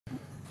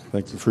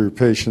Thank you for your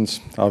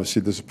patience.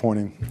 Obviously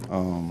disappointing.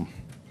 A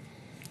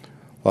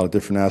lot of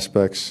different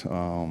aspects.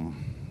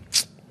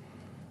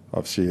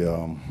 Obviously,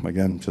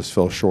 again, just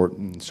fell short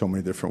in so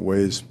many different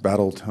ways.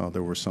 Battled.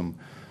 There were some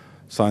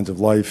signs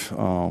of life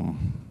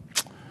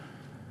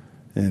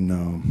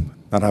in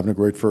not having a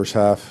great first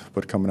half,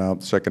 but coming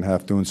out second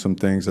half doing some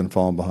things and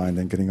falling behind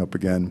and getting up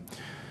again.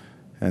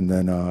 And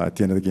then at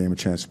the end of the game, a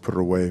chance to put it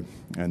away.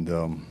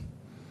 And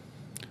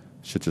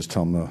should just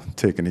tell them to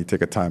take a knee,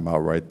 take a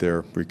timeout right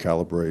there,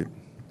 recalibrate,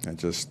 and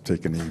just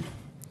take a knee.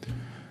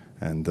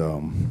 And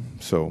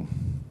so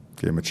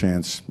gave them a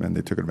chance, and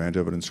they took advantage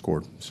of it and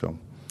scored. So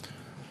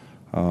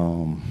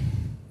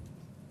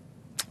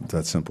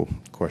that simple.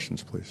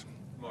 Questions, please.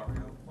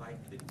 Mario, why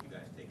didn't you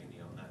guys take a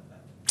knee on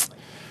that?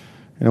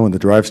 You know, when the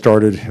drive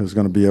started, it was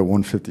going to be at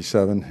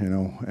 157, you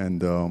know,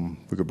 and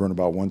we could burn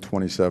about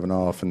 127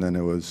 off, and then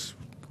it was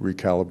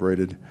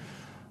recalibrated.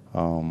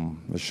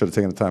 I should have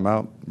taken the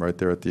timeout right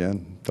there at the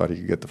end. Thought he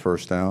could get the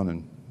first down,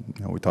 and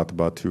you know, we talked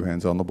about 2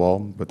 hands on the ball,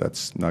 but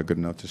that's not good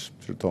enough. Just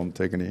should have told him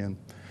to take a knee, and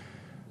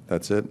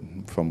that's it.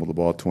 Fumbled the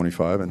ball at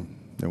 25, and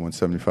they went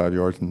 75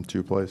 yards in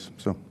 2 plays.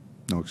 So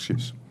no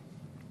excuse.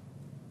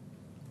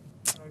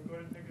 Go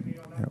ahead and take a knee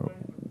on that play.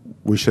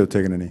 We should have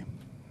taken a knee.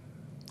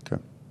 Okay.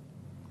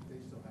 They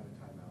still had a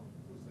timeout.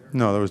 Was there?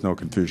 No, there was no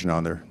confusion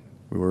on there.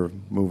 We were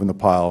moving the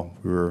pile.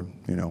 We were,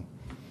 you know,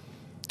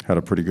 had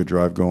a pretty good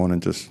drive going,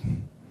 and just,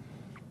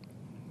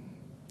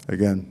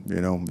 again,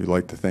 you know, you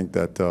like to think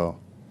that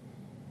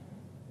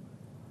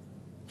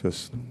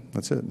just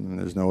that's it. And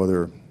there's no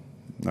other,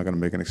 not going to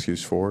make an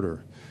excuse for it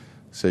or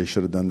say you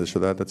should have done this or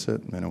that. That's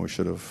it. You know, we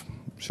should have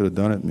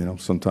done it. You know,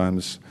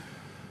 sometimes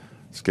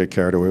just get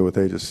carried away with,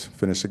 hey, just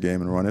finish the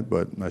game and run it.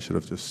 But I should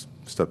have just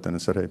stepped in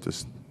and said, hey,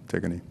 just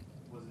take a knee.